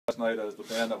night as the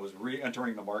band that was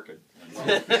re-entering the market.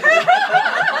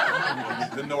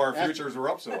 Didn't know our futures were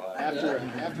up so high. After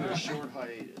a short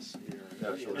hiatus.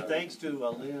 Yeah, sure. Thanks to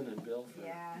Lynn and Bill.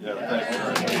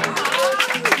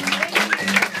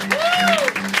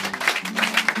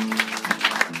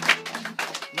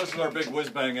 This is our big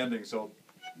whiz-bang ending, so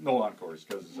no encores,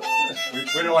 because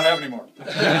we don't have any more.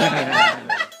 This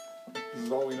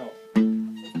is all we know. Well,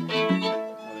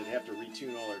 they'd have to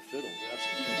retune all our fiddles.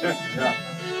 That's Yeah.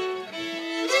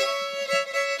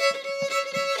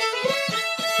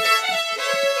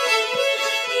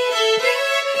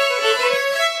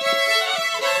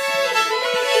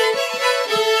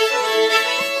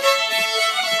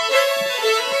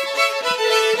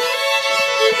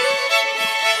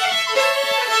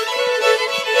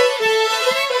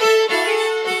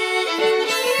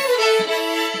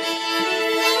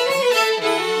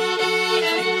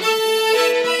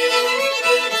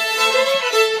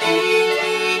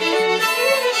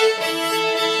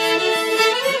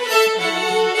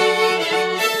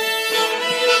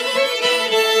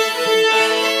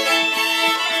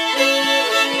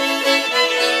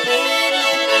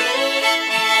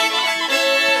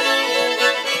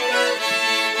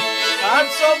 I'm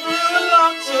so blue and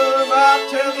lonesome, I'll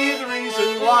tell you the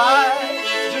reason why.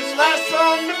 Just last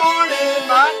Sunday morning,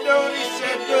 my Dodie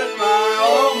said goodbye.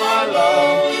 Oh my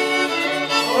love,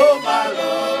 oh my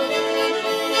love,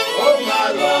 oh my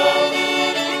love.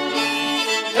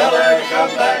 Tell her to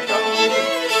come back home.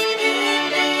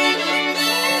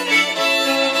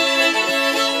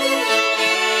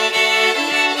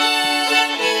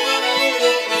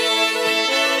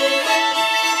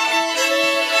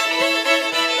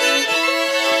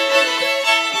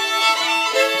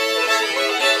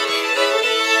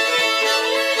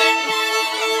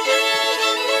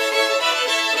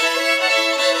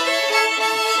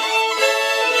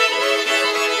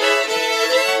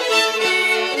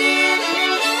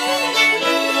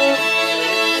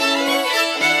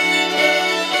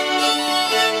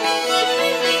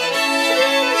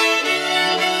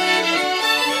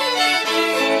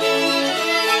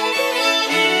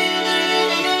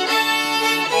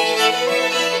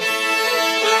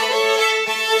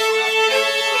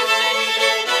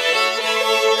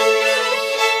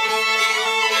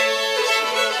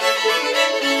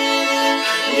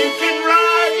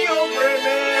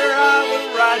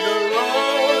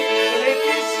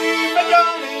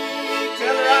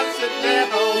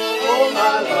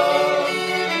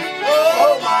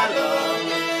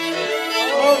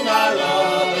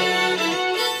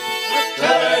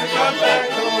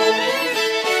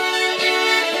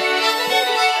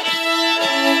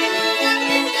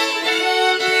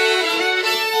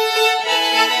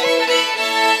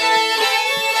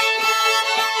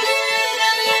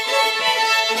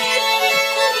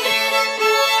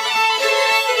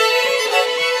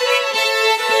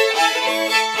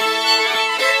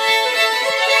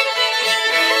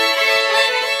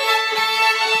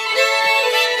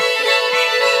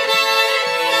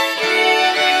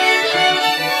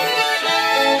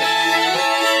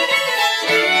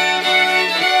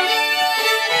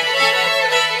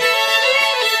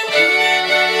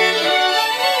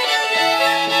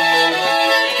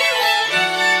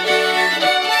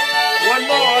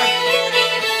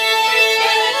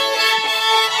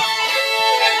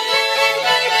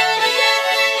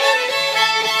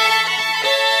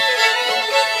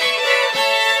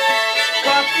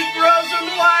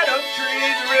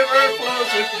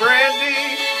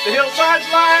 The hillsides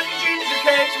lined with ginger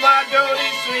cakes, my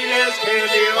Dodie sweet as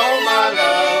candy. Oh my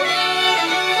love,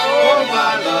 oh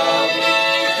my love.